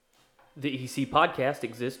The EC podcast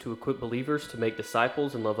exists to equip believers to make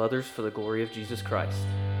disciples and love others for the glory of Jesus Christ.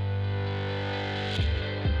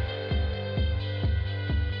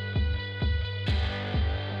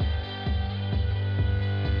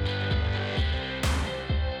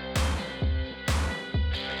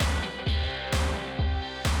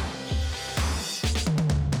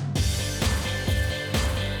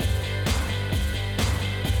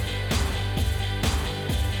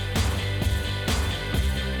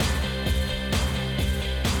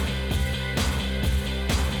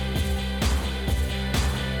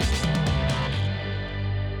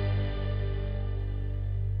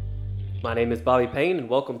 My name is Bobby Payne, and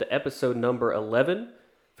welcome to episode number 11,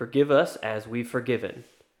 Forgive Us as We've Forgiven.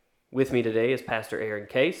 With me today is Pastor Aaron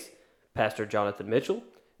Case, Pastor Jonathan Mitchell,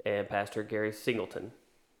 and Pastor Gary Singleton.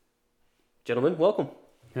 Gentlemen, welcome.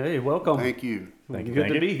 Hey, welcome. Thank you.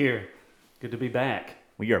 Good to be here. Good to be back.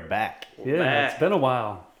 We are back. It's been a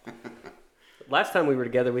while. Last time we were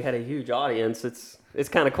together, we had a huge audience. It's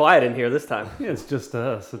kind of quiet in here this time. Yeah, it's just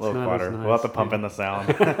us. It's A little not quieter. as nice. We'll have to pump in the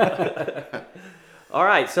sound. All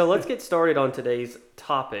right, so let's get started on today's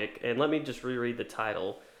topic, and let me just reread the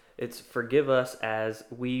title. It's Forgive Us as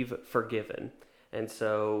We've Forgiven. And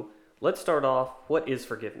so let's start off. What is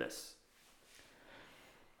forgiveness?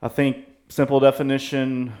 I think simple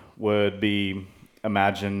definition would be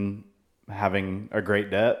imagine having a great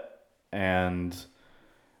debt, and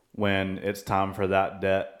when it's time for that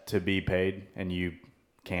debt to be paid and you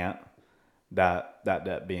can't, that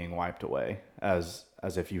debt being wiped away as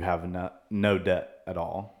if you have no debt at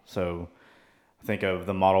all. So think of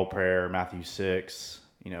the model prayer, Matthew 6.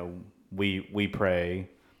 We pray.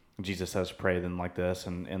 Jesus says, "Pray then like this,"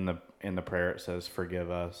 and in the prayer it says,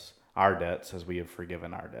 "Forgive us our debts as we have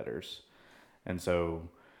forgiven our debtors." And so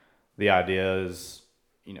the idea is,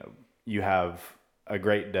 you have a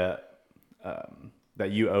great debt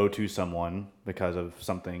that you owe to someone because of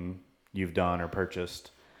something you've done or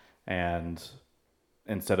purchased, and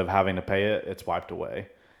instead of having to pay it, it's wiped away.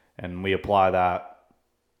 And we apply that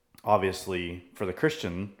obviously for the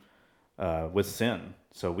Christian with sin.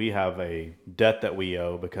 So we have a debt that we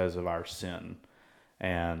owe because of our sin.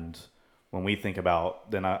 And when we think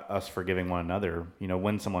about then us forgiving one another,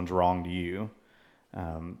 when someone's wronged you,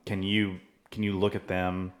 can you look at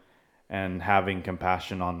them and having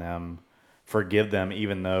compassion on them, forgive them,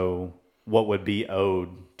 even though what would be owed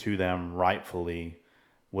to them rightfully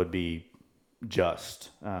would be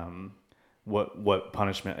just what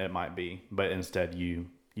punishment it might be, but instead you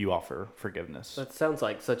offer forgiveness. That sounds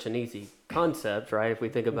like such an easy concept, right? If we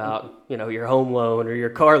think about, your home loan or your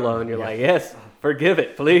car loan, you're like, yes, forgive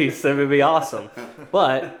it, please. That would be awesome.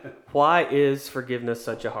 But why is forgiveness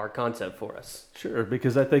such a hard concept for us? Sure,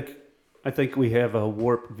 because I think we have a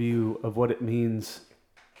warped view of what it means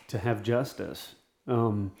to have justice.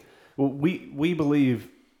 We believe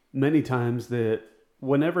many times that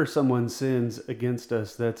whenever someone sins against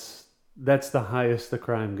us, that's the highest the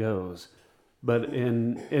crime goes. But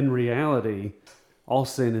in reality, all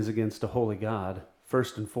sin is against a holy God,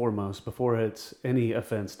 first and foremost, before it's any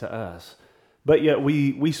offense to us. But yet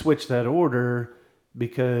we switch that order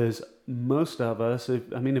because most of us,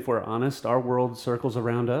 if we're honest, our world circles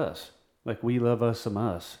around us. Like, we love us some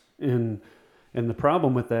us. And the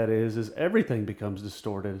problem with that is everything becomes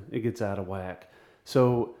distorted. It gets out of whack.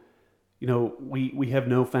 So, we have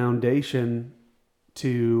no foundation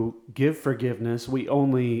to give forgiveness. We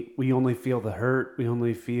only feel the hurt. We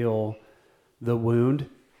only feel the wound,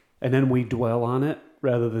 and then we dwell on it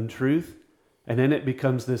rather than truth. And then it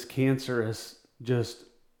becomes this cancerous just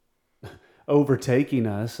overtaking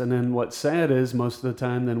us. And then what's sad is most of the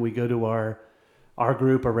time then we go to our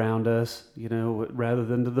group around us, rather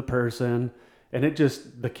than to the person. And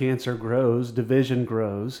the cancer grows, division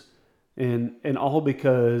grows, and all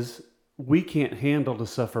because we can't handle to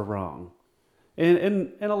suffer wrong.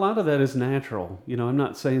 And a lot of that is natural. I'm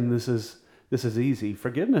not saying this is easy.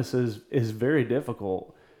 Forgiveness is very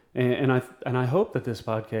difficult. And I hope that this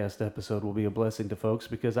podcast episode will be a blessing to folks,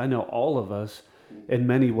 because I know all of us in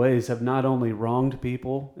many ways have not only wronged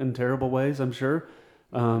people in terrible ways, I'm sure,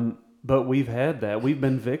 but we've had that. We've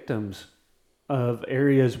been victims of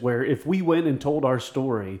areas where if we went and told our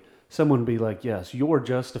story, someone would be like, yes, you're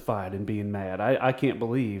justified in being mad. I can't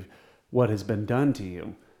believe what has been done to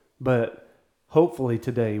you. But hopefully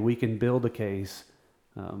today we can build a case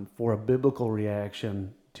for a biblical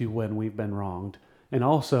reaction to when we've been wronged. And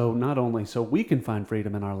also, not only so we can find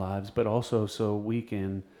freedom in our lives, but also so we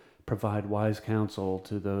can provide wise counsel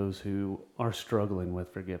to those who are struggling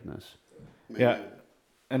with forgiveness. Yeah,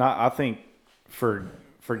 and I think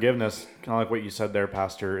forgiveness, kind of like what you said there,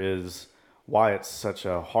 Pastor, is why it's such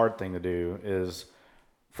a hard thing to do is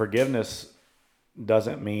forgiveness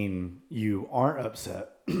doesn't mean you aren't upset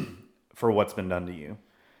for what's been done to you.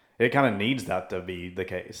 It kind of needs that to be the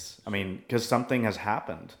case. I mean, because something has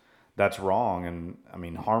happened that's wrong and, I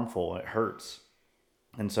mean, harmful. It hurts.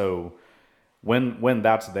 And so when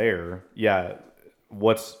that's there, yeah,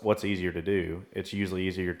 what's easier to do? It's usually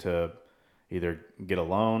easier to either get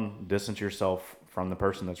alone, distance yourself from the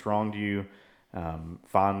person that's wronged you,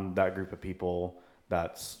 find that group of people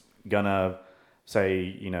that's gonna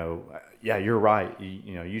say, yeah, you're right.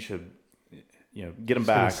 You should, get them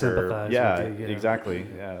back. Sympathize Yeah, with you, exactly.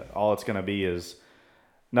 Yeah, all it's gonna be is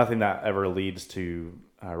nothing that ever leads to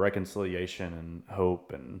reconciliation and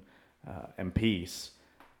hope and peace.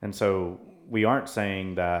 And so we aren't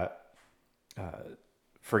saying that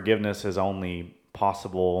forgiveness is only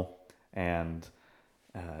possible and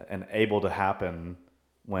able to happen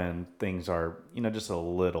when things are, just a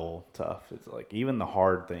little tough. It's like even the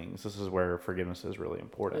hard things. This is where forgiveness is really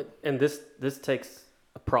important. And this takes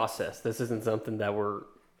a process. This isn't something that we're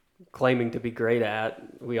claiming to be great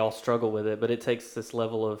at. We all struggle with it, but it takes this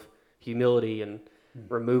level of humility and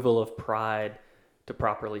removal of pride to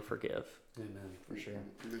properly forgive. Amen, for sure.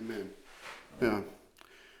 Amen. Yeah.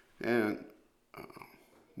 And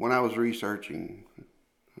when I was researching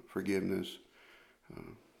forgiveness,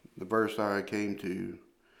 the verse I came to,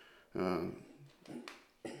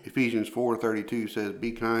 Ephesians 4:32 says,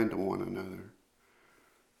 "Be kind to one another,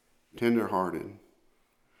 tender-hearted,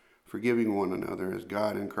 forgiving one another as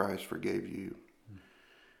God in Christ forgave you."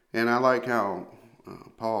 And I like how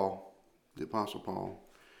Paul, the Apostle Paul,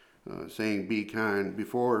 saying be kind,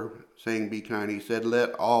 before saying be kind, he said,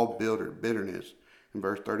 let all bitterness, in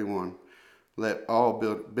verse 31, let all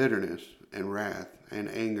bitterness and wrath and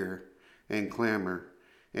anger and clamor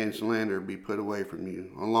and slander be put away from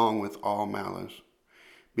you, along with all malice.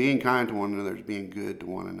 Being kind to one another is being good to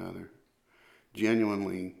one another,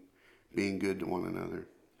 genuinely being good to one another.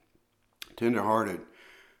 Tender-hearted,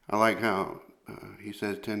 I like how he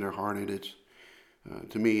says tender-hearted. It's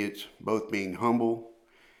to me, it's both being humble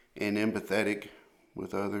and empathetic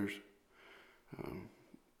with others.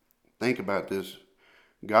 Think about this.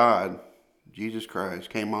 God, Jesus Christ,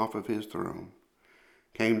 came off of his throne,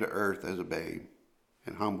 came to earth as a babe,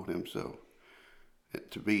 and humbled himself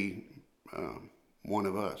to be one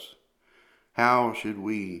of us. How can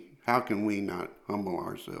we not humble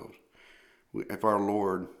ourselves if our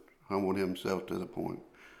Lord humbled himself to the point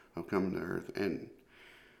of coming to earth? And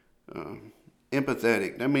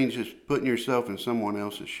empathetic, that means just putting yourself in someone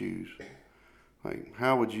else's shoes. Like,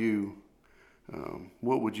 how would you,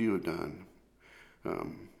 what would you have done?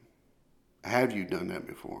 Have you done that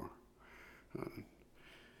before?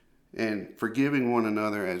 And forgiving one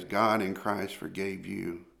another as God in Christ forgave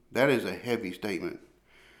you. That is a heavy statement.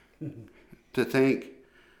 To think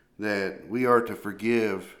that we are to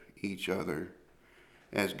forgive each other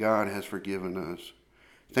as God has forgiven us.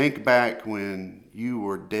 Think back when you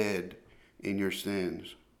were dead in your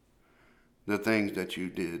sins. The things that you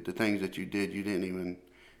did you didn't even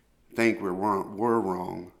think were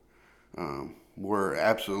wrong. Were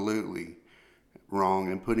absolutely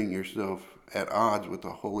wrong, and putting yourself at odds with the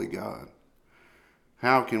holy God.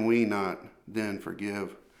 How can we not then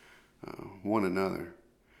forgive one another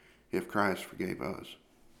if Christ forgave us?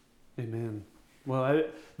 Amen. Well,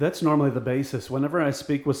 that's normally the basis. Whenever I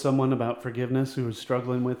speak with someone about forgiveness who is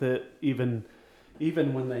struggling with it, even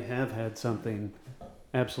when they have had something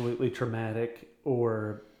absolutely traumatic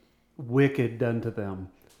or wicked done to them,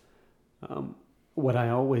 what I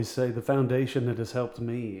always say, the foundation that has helped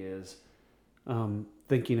me is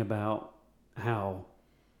thinking about how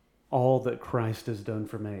all that Christ has done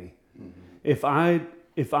for me. Mm-hmm.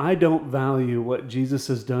 If I don't value what Jesus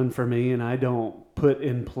has done for me, and I don't put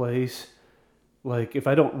in place, like if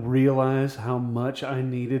I don't realize how much I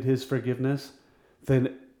needed his forgiveness,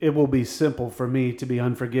 then it will be simple for me to be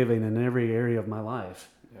unforgiving in every area of my life.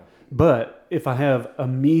 Yeah. But if I have a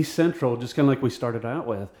me-central, just kind of like we started out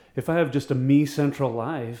with, if I have just a me-central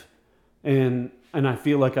life and I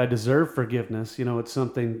feel like I deserve forgiveness, it's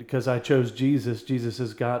something because I chose Jesus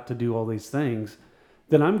has got to do all these things,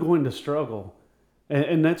 then I'm going to struggle.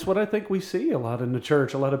 And that's what I think we see a lot in the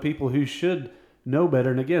church, a lot of people who should know better.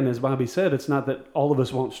 And again, as Bobby said, it's not that all of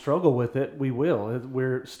us won't struggle with it. We will.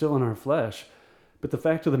 We're still in our flesh. But the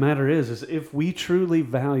fact of the matter is if we truly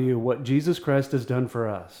value what Jesus Christ has done for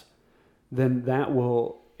us, then that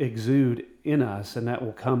will exude in us and that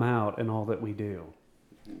will come out in all that we do.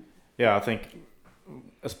 Yeah, I think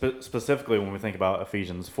specifically when we think about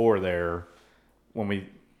Ephesians 4 there, when we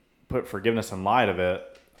put forgiveness in light of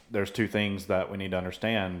it, there's two things that we need to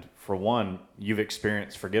understand. For one, you've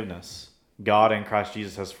experienced forgiveness. God in Christ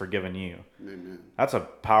Jesus has forgiven you. Amen. That's a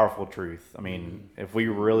powerful truth. I mean, if we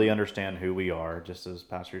really understand who we are, just as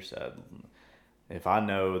Pastor said, if I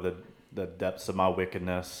know the depths of my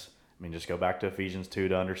wickedness, I mean, just go back to Ephesians 2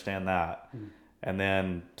 to understand that. And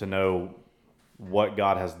then to know what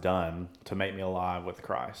God has done to make me alive with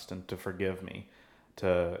Christ and to forgive me,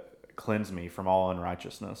 to cleanse me from all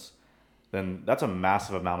unrighteousness, then that's a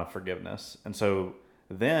massive amount of forgiveness. And so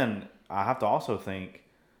then I have to also think,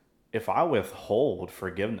 if I withhold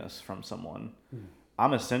forgiveness from someone,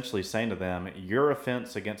 I'm essentially saying to them, your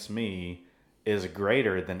offense against me is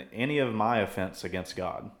greater than any of my offense against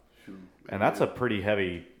God. And that's a pretty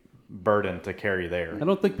heavy burden to carry there. I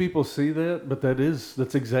don't think people see that, but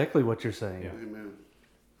that's exactly what you're saying. Yeah. Amen.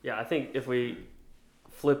 Yeah, I think if we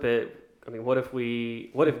flip it, I mean, what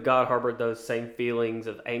if God harbored those same feelings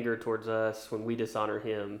of anger towards us when we dishonor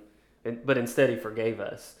Him, but instead He forgave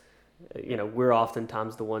us? You know, we're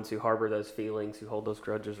oftentimes the ones who harbor those feelings, who hold those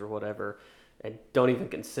grudges or whatever, and don't even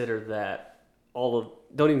consider all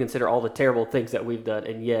the terrible things that we've done,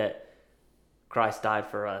 and yet Christ died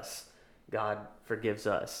for us. God forgives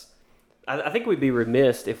us. I think we'd be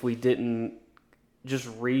remiss if we didn't just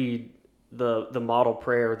read the model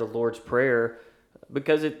prayer, the Lord's Prayer,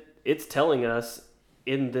 because it's telling us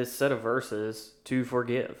in this set of verses to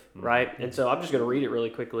forgive, right? And so I'm just going to read it really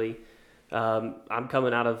quickly. I'm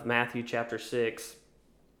coming out of Matthew chapter 6.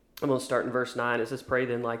 I'm going to start in verse 9. It says, "Pray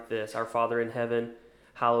then like this, Our Father in heaven,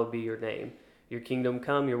 hallowed be your name. Your kingdom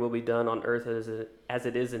come, your will be done on earth as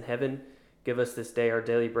it is in heaven. Give us this day our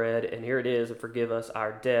daily bread," and here it is, "and forgive us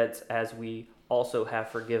our debts as we also have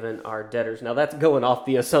forgiven our debtors." Now that's going off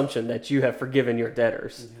the assumption that you have forgiven your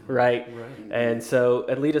debtors, right? And so,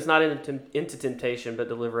 "and lead us not into temptation, but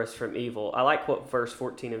deliver us from evil." I like what verse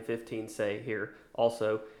 14 and 15 say here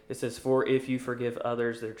also. It says, "For if you forgive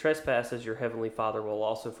others their trespasses, your heavenly Father will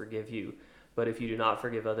also forgive you. But if you do not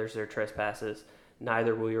forgive others their trespasses,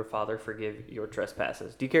 neither will your Father forgive your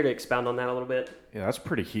trespasses." Do you care to expound on that a little bit? Yeah, that's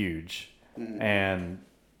pretty huge. And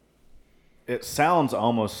it sounds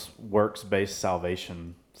almost works-based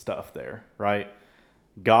salvation stuff there, right?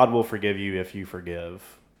 God will forgive you if you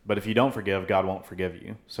forgive. But if you don't forgive, God won't forgive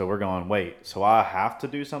you. So we're going, wait, so I have to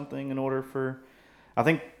do something in order for... I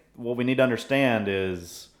think what we need to understand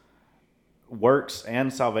is works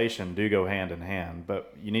and salvation do go hand in hand,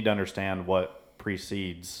 but you need to understand what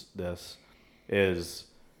precedes this is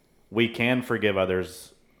we can forgive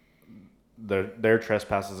others their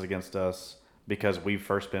trespasses against us because we've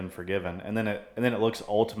first been forgiven, and then it looks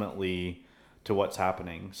ultimately to what's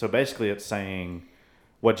happening. So basically it's saying,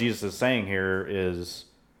 what Jesus is saying here is,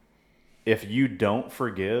 if you don't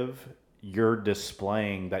forgive, you're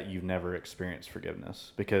displaying that you've never experienced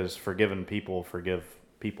forgiveness, because forgiven people forgive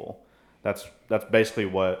people. That's basically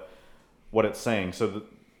what it's saying. So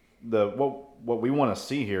what we want to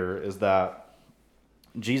see here is that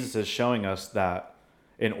Jesus is showing us that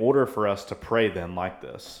in order for us to pray then like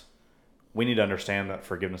this, we need to understand that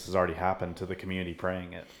forgiveness has already happened to the community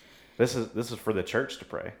praying it. This is for the church to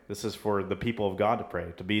pray. This is for the people of God to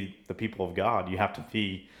pray. To be the people of God, you have to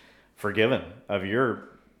be forgiven of your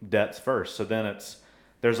debts first. So then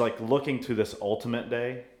there's like looking to this ultimate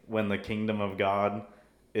day when the kingdom of God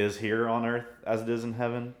is here on earth as it is in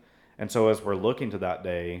heaven. And so as we're looking to that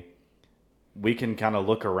day, we can kind of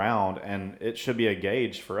look around, and it should be a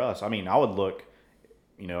gauge for us. I mean, I would look,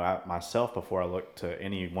 at myself before I look to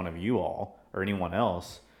any one of you all or anyone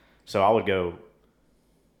else. So I would go,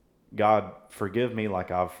 God, forgive me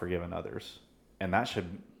like I've forgiven others. And that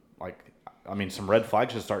should, some red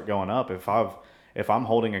flags should start going up. If I'm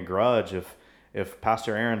holding a grudge, if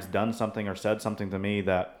Pastor Aaron's done something or said something to me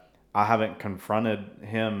that I haven't confronted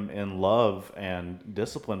him in love and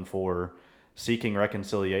discipline for, seeking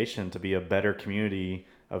reconciliation to be a better community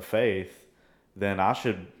of faith, then I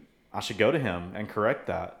should go to him and correct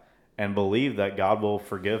that and believe that God will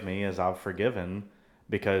forgive me as I've forgiven,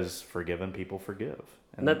 because forgiven people forgive.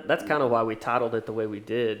 And that's kind of why we titled it the way we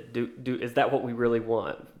did. Is that what we really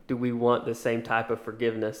want? Do we want the same type of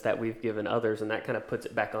forgiveness that we've given others? And that kind of puts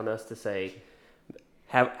it back on us to say,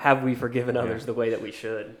 have we forgiven others the way that we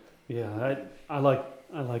should? Yeah, I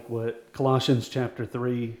like what Colossians chapter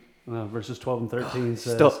 3, verses 12 and 13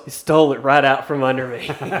 says. Stole it right out from under me.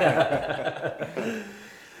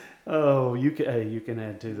 Oh, you can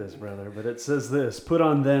add to this, brother. But it says this: "Put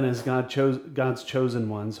on then as God's chosen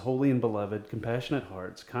ones, holy and beloved, compassionate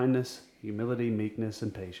hearts, kindness, humility, meekness,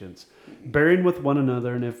 and patience, bearing with one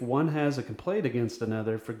another, and if one has a complaint against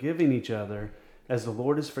another, forgiving each other, as the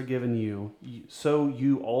Lord has forgiven you, so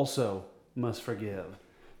you also must forgive."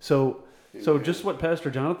 So just what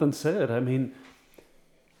Pastor Jonathan said. I mean,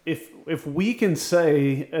 if we can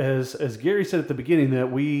say, as Gary said at the beginning,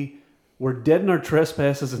 that we were dead in our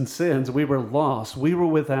trespasses and sins, we were lost, we were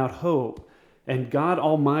without hope, and God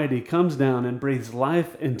Almighty comes down and breathes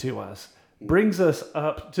life into us, brings us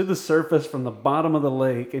up to the surface from the bottom of the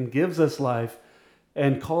lake and gives us life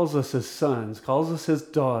and calls us his sons, calls us his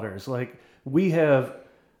daughters. Like, we have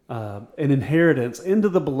an inheritance into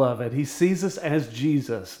the beloved. He sees us as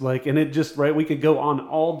Jesus. Like, and it just, right, we could go on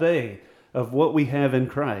all day of what we have in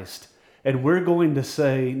Christ. And we're going to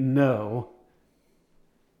say, no,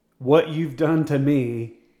 what you've done to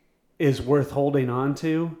me is worth holding on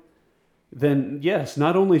to. Then yes,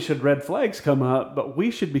 not only should red flags come up, but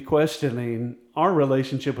we should be questioning our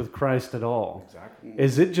relationship with Christ at all. Exactly.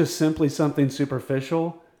 Is it just simply something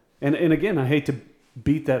superficial? And again, I hate to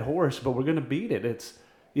beat that horse, but we're going to beat it. It's,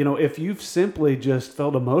 you know, if you've simply just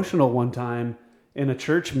felt emotional one time in a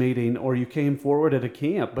church meeting, or you came forward at a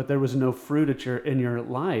camp, but there was no fruit in your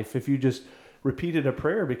life, if you just repeated a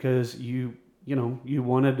prayer because you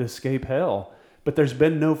wanted to escape hell, but there's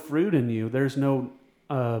been no fruit in you, there's no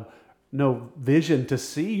vision to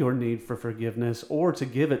see your need for forgiveness or to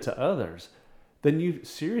give it to others, then you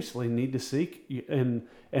seriously need to seek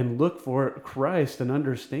and look for Christ and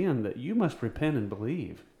understand that you must repent and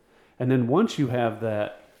believe. And then once you have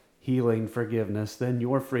that healing forgiveness, then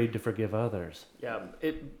you're free to forgive others. Yeah,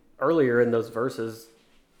 earlier in those verses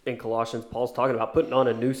in Colossians, Paul's talking about putting on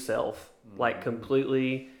a new self, like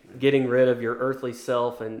completely getting rid of your earthly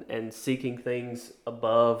self and seeking things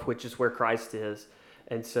above, which is where Christ is.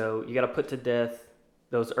 And so you got to put to death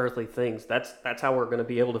those earthly things. That's how we're going to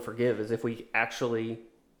be able to forgive, is if we actually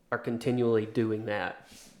are continually doing that,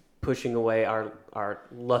 pushing away our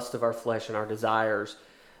lust of our flesh and our desires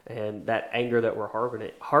and that anger that we're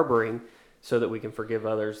harboring, so that we can forgive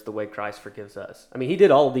others the way Christ forgives us. I mean, he did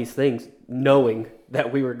all of these things knowing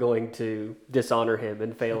that we were going to dishonor him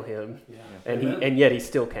and fail him, and yet he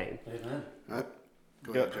still came. Amen.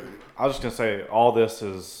 Go ahead, Jody. I was just going to say, all this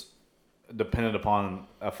is dependent upon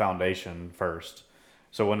a foundation first.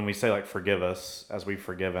 So when we say, like, forgive us as we've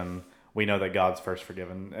forgiven, we know that God's first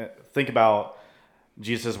forgiven. Think about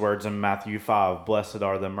Jesus' words in Matthew 5, blessed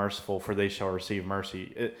are the merciful, for they shall receive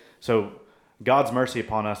mercy. So God's mercy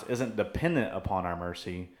upon us isn't dependent upon our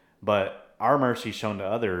mercy, but our mercy shown to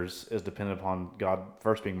others is dependent upon God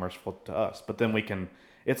first being merciful to us. But then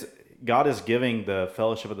God is giving the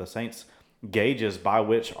fellowship of the saints gauges by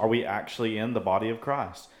which are we actually in the body of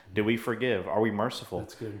Christ. Do we forgive? Are we merciful?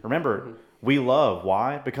 That's good. Remember, we love.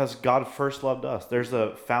 Why? Because God first loved us. There's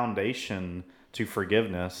a foundation to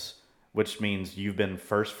forgiveness, which means you've been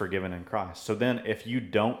first forgiven in Christ. So then if you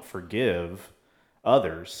don't forgive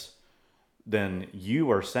others, then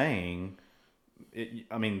you are saying,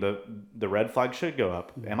 the red flag should go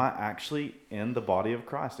up. Am I actually in the body of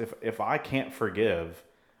Christ? If I can't forgive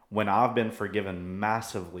when I've been forgiven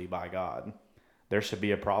massively by God, there should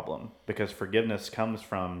be a problem, because forgiveness comes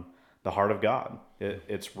from the heart of God.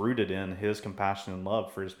 It's rooted in his compassion and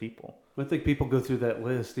love for his people. I think people go through that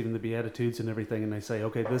list, even the Beatitudes and everything, and they say,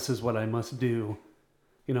 okay, this is what I must do.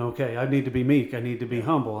 You know, okay, I need to be meek, I need to be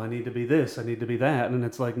humble, I need to be this, I need to be that. And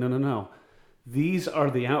it's like, no. These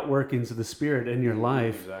are the outworkings of the Spirit in your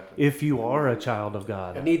life. Exactly. If you are a child of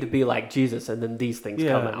God. I need to be like Jesus, and then these things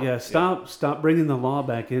come out. Yeah, stop bringing the law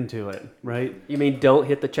back into it, right? You mean don't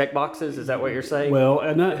hit the check boxes? Is that what you're saying? Well,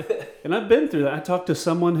 and I've been through that. I talked to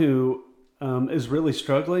someone who is really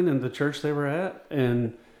struggling in the church they were at,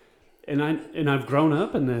 and I've grown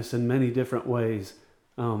up in this in many different ways.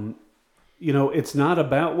 It's not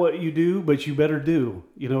about what you do, but you better do.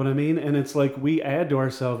 You know what I mean? And it's like we add to our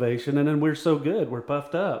salvation, and then we're so good, we're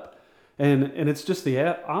puffed up, and it's just the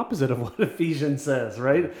opposite of what Ephesians says,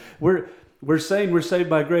 right? We're saying we're saved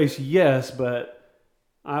by grace, yes, but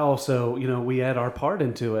I also, we add our part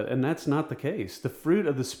into it, and that's not the case. The fruit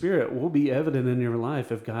of the Spirit will be evident in your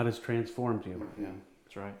life if God has transformed you. Yeah,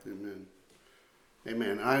 that's right.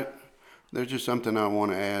 Amen. There's just something I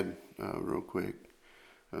want to add real quick.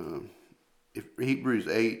 If Hebrews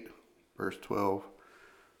 8, verse 12,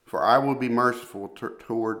 for I will be merciful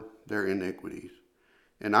toward their iniquities,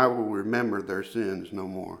 and I will remember their sins no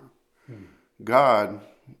more. God,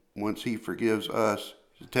 once he forgives us,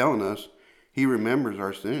 he's telling us he remembers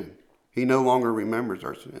our sin. He no longer remembers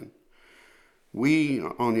our sin. We,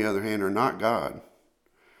 on the other hand, are not God.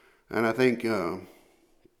 And I think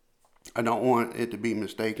I don't want it to be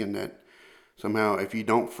mistaken that somehow if you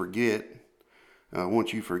don't forget,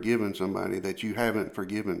 once you've forgiven somebody, that you haven't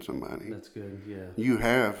forgiven somebody. That's good, yeah. You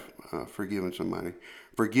have forgiven somebody.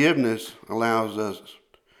 Forgiveness allows us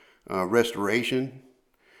restoration.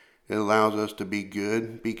 It allows us to be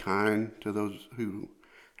good, be kind to those who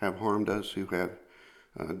have harmed us, who have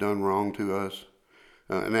done wrong to us.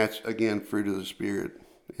 And that's, again, fruit of the Spirit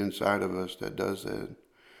inside of us that does that.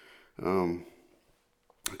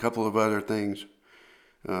 A couple of other things.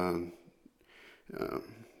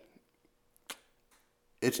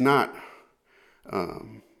 It's not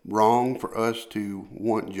wrong for us to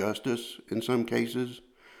want justice in some cases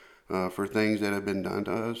for things that have been done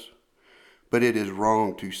to us, but it is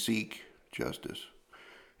wrong to seek justice.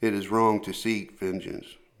 It is wrong to seek vengeance.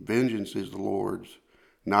 Vengeance is the Lord's,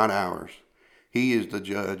 not ours. He is the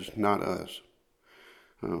judge, not us.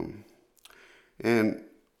 And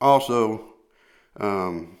also,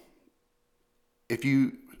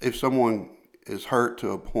 if someone is hurt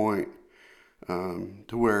to a point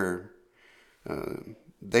to where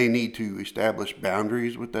they need to establish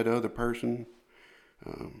boundaries with that other person,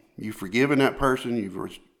 you've forgiven that person, you've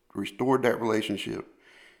restored that relationship,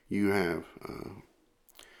 you have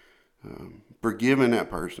forgiven that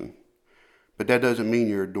person, but that doesn't mean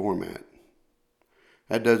you're a doormat.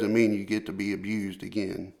 That doesn't mean you get to be abused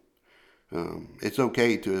again. It's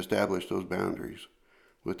okay to establish those boundaries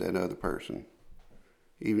with that other person,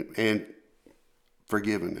 and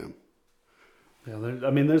forgiving them. Yeah,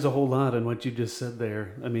 there's a whole lot in what you just said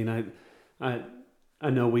there. I mean, I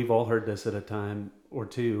know we've all heard this at a time or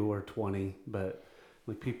two or 20, but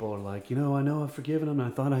like people are like, I know I've forgiven them,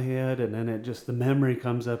 and I thought I had, and then the memory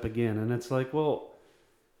comes up again, and it's like, well,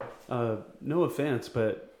 no offense,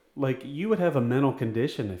 but like you would have a mental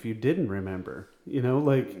condition if you didn't remember,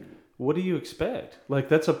 what do you expect? Like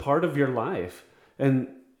that's a part of your life. And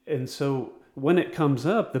so when it comes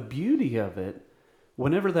up, the beauty of it,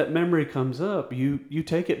 whenever that memory comes up, you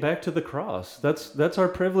take it back to the cross. That's our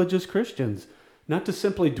privilege as Christians, not to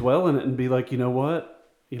simply dwell in it and be like, you know what?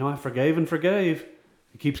 I forgave and forgave.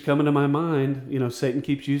 It keeps coming to my mind. Satan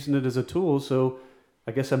keeps using it as a tool. So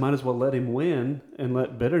I guess I might as well let him win and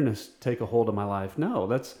let bitterness take a hold of my life. No,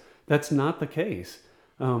 that's not the case.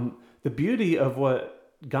 The beauty of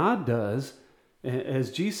what God does,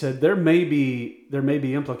 as G said, there may be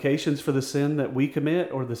implications for the sin that we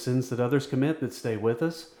commit or the sins that others commit that stay with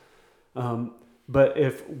us. But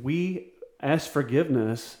if we ask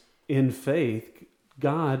forgiveness in faith,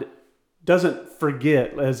 God doesn't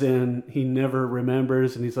forget, as in he never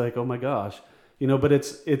remembers and he's like, oh my gosh, but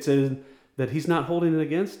it's in that he's not holding it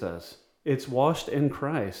against us. It's washed in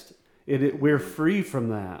Christ. We're free from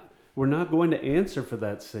that. We're not going to answer for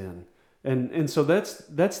that sin. And so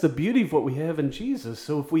that's the beauty of what we have in Jesus.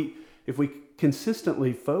 So if we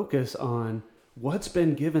consistently focus on what's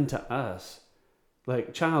been given to us,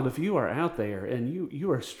 like child, if you are out there and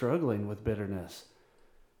you are struggling with bitterness,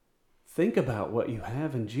 think about what you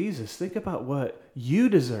have in Jesus. Think about what you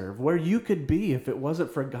deserve, where you could be if it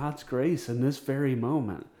wasn't for God's grace in this very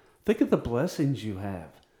moment. Think of the blessings you have.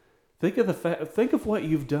 Think of what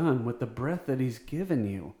you've done with the breath that he's given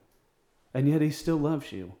you, and yet he still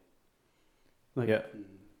loves you. Yeah,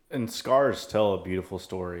 and scars tell a beautiful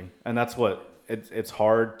story, and that's what it's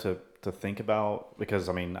hard to think about, because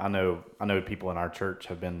I know people in our church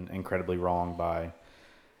have been incredibly wronged by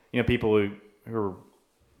people who are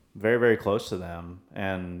very, very close to them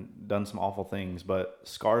and done some awful things, but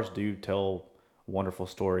scars do tell wonderful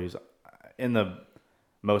stories in the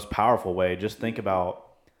most powerful way. Just think about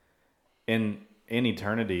in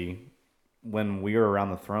eternity, when we are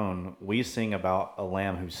around the throne, we sing about a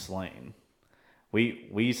lamb who's slain.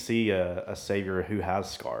 We see a Savior who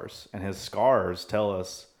has scars, and his scars tell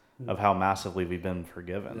us of how massively we've been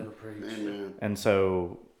forgiven. Amen. And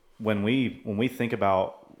so when we think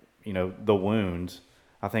about the wound,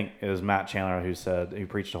 I think it was Matt Chandler who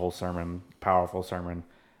preached a whole sermon, powerful sermon.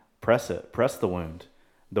 Press the wound.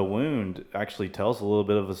 The wound actually tells a little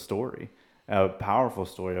bit of a story, a powerful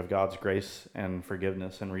story of God's grace and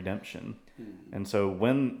forgiveness and redemption. Mm-hmm. And so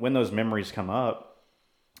when those memories come up,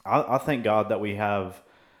 I thank God that we have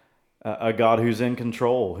a God who's in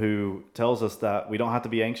control, who tells us that we don't have to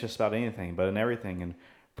be anxious about anything, but in everything, in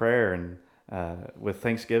prayer and with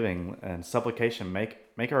thanksgiving and supplication,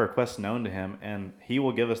 make our requests known to him, and he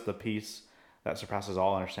will give us the peace that surpasses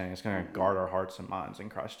all understanding. It's going to guard our hearts and minds in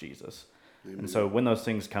Christ Jesus. Amen. And so when those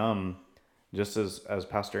things come, just as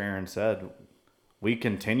Pastor Aaron said, we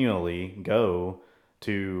continually go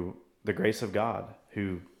to the grace of God,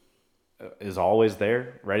 who is always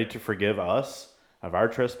there, ready to forgive us of our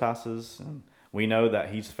trespasses. And we know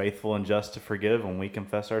that he's faithful and just to forgive when we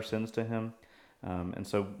confess our sins to him. And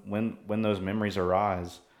so when those memories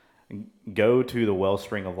arise, go to the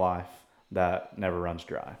wellspring of life that never runs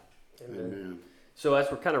dry. Amen. So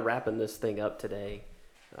as we're kind of wrapping this thing up today,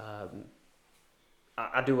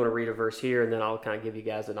 I do want to read a verse here, and then I'll kind of give you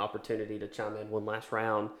guys an opportunity to chime in one last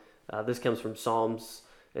round. This comes from Psalms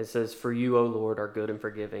It says, "For you, O Lord, are good and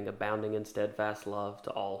forgiving, abounding in steadfast love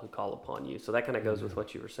to all who call upon you." So that kind of goes with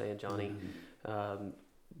what you were saying, Johnny,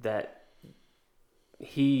 that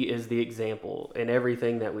he is the example in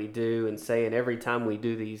everything that we do and say, and every time we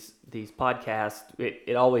do these podcasts,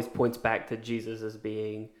 it always points back to Jesus as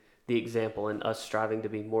being the example and us striving to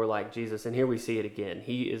be more like Jesus. And here we see it again.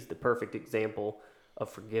 He is the perfect example of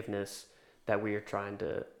forgiveness that we are trying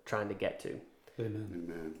to get to.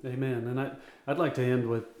 Amen. Amen. And I'd like to end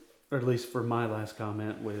with, or at least for my last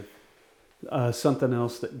comment, with something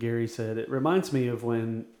else that Gary said. It reminds me of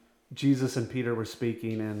when Jesus and Peter were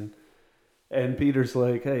speaking, and Peter's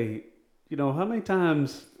like, "Hey, how many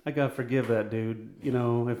times I got to forgive that dude?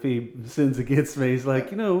 If he sins against me." He's like,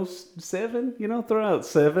 7, throw out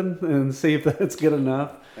 7 and see if that's good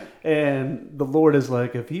enough. And the Lord is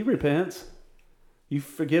like, if he repents, you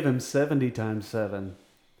forgive him 70 times 7.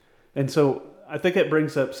 And so I think it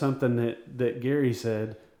brings up something that Gary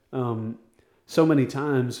said so many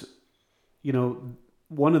times.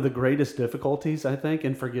 One of the greatest difficulties, I think,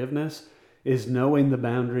 in forgiveness is knowing the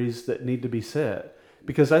boundaries that need to be set.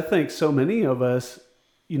 Because I think so many of us,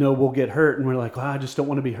 we'll get hurt and we're like, I just don't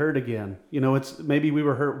want to be hurt again. It's maybe we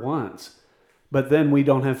were hurt once, but then we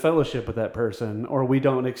don't have fellowship with that person, or we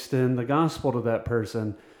don't extend the gospel to that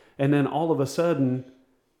person. And then all of a sudden,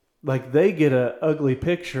 like, they get an ugly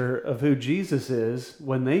picture of who Jesus is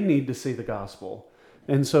when they need to see the gospel.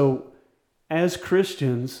 And so as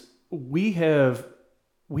Christians, we have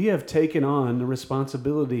taken on the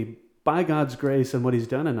responsibility by God's grace and what he's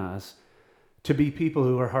done in us to be people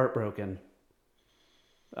who are heartbroken.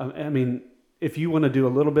 I mean, if you want to do a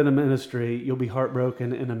little bit of ministry, you'll be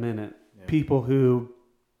heartbroken in a minute. Yeah. People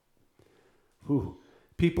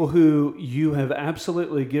who you have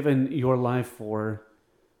absolutely given your life for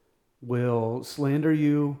will slander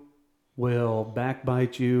you, will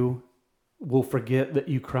backbite you, will forget that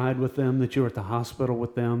you cried with them, that you were at the hospital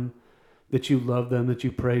with them, that you loved them, that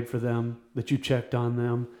you prayed for them, that you checked on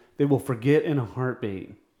them. They will forget in a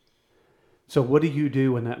heartbeat. So what do you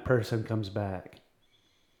do when that person comes back?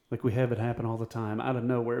 Like, we have it happen all the time. Out of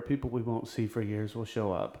nowhere, people we won't see for years will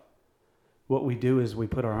show up. What we do is we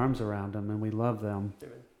put our arms around them and we love them.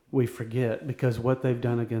 Amen. We forget because what they've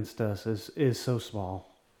done against us is so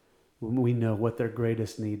small. We know what their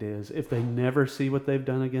greatest need is. If they never see what they've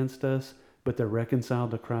done against us, but they're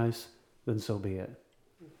reconciled to Christ, then so be it.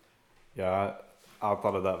 Yeah, I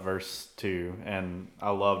thought of that verse too, and I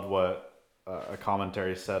loved what a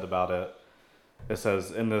commentary said about it. It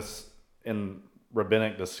says, in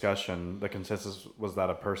rabbinic discussion, the consensus was that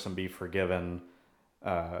a person be forgiven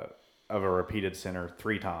of a repeated sinner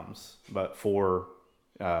 3 times, but 4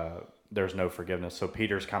 there's no forgiveness. So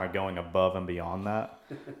Peter's kind of going above and beyond that.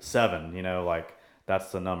 7,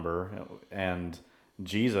 that's the number. And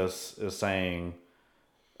Jesus is saying,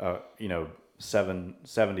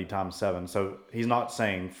 70 times 7. So he's not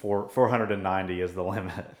saying 490 is the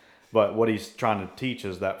limit. But what he's trying to teach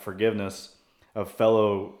is that forgiveness of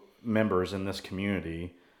fellow members in this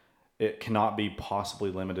community, it cannot be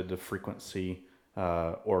possibly limited to frequency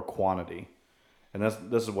or quantity. And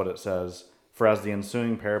this is what it says. For as the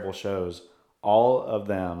ensuing parable shows, all of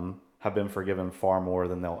them have been forgiven far more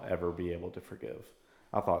than they'll ever be able to forgive.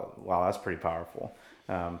 I thought, wow, that's pretty powerful.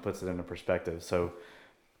 Puts it into perspective. So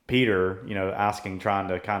Peter, trying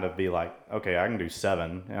to kind of be like, okay, I can do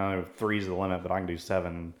 7. 3 is the limit, but I can do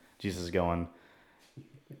 7. Jesus is going,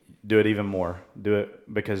 do it even more. Do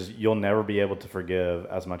it because you'll never be able to forgive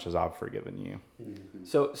as much as I've forgiven you.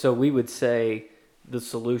 So we would say the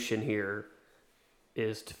solution here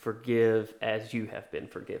is to forgive as you have been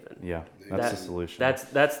forgiven. Yeah, that's the solution.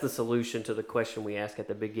 That's the solution to the question we asked at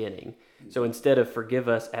the beginning. So instead of forgive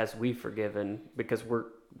us as we've forgiven, because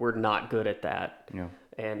we're not good at that,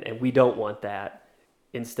 and we don't want that.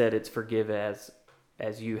 Instead, it's forgive as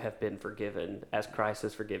you have been forgiven, as Christ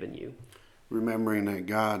has forgiven you. Remembering that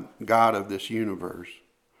God of this universe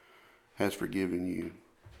has forgiven you,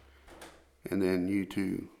 and then you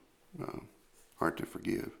too are to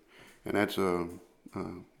forgive, and that's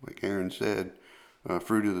like Aaron said,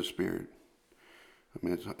 fruit of the Spirit. I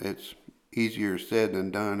mean, it's easier said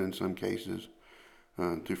than done in some cases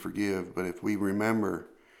to forgive. But if we remember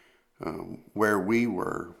where we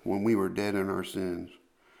were when we were dead in our sins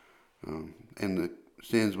and the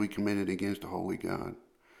sins we committed against a holy God,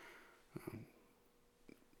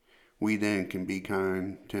 we then can be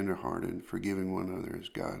kind, tender-hearted, forgiving one another as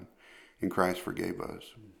God in Christ forgave us.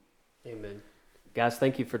 Amen. Guys,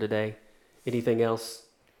 thank you for today. Anything else?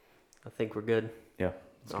 I think we're good. Yeah.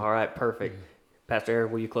 All right, perfect. Pastor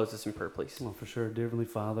Aaron, will you close us in prayer, please? Well, for sure. Dear Heavenly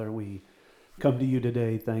Father, we come to you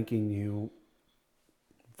today thanking you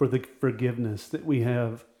for the forgiveness that we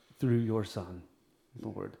have through your Son,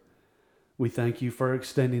 Lord. We thank you for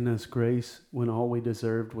extending us grace when all we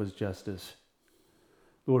deserved was justice.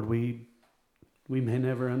 Lord, we may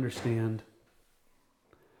never understand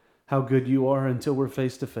how good you are until we're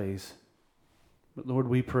face to face. But Lord,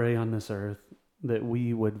 we pray on this earth that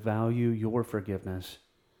we would value your forgiveness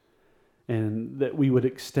and that we would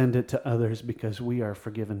extend it to others because we are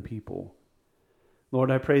forgiven people. Lord,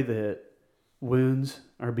 I pray that wounds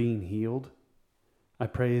are being healed. I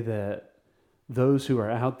pray that those who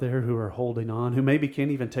are out there who are holding on, who maybe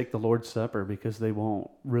can't even take the Lord's Supper because they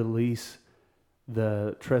won't release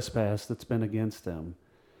the trespass that's been against them,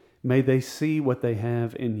 may they see what they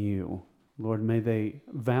have in you. Lord, may they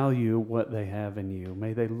value what they have in you.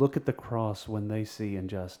 May they look at the cross when they see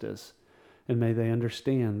injustice. And may they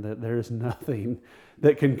understand that there is nothing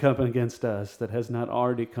that can come against us that has not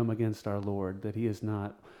already come against our Lord, that he is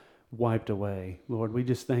not wiped away. Lord, we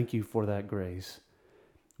just thank you for that grace.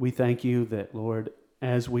 We thank you that, Lord,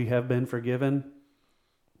 as we have been forgiven,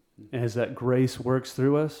 as that grace works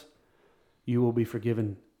through us, you will be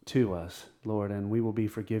forgiven to us, Lord, and we will be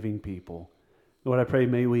forgiving people. Lord, I pray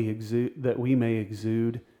may we may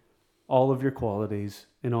exude all of your qualities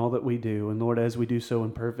in all that we do. And Lord, as we do so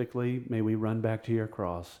imperfectly, may we run back to your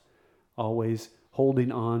cross, always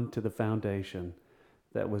holding on to the foundation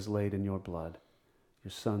that was laid in your blood,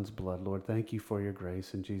 your Son's blood. Lord, thank you for your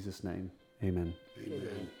grace. In Jesus' name, amen.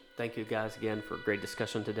 Amen. Thank you guys again for a great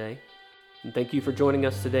discussion today. And thank you for joining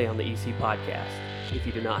us today on the EC Podcast. If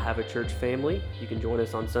you do not have a church family, you can join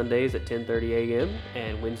us on Sundays at 10:30 a.m.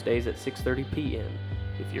 and Wednesdays at 6:30 p.m.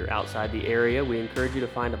 If you're outside the area, we encourage you to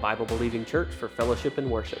find a Bible-believing church for fellowship and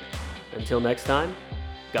worship. Until next time,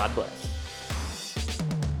 God bless.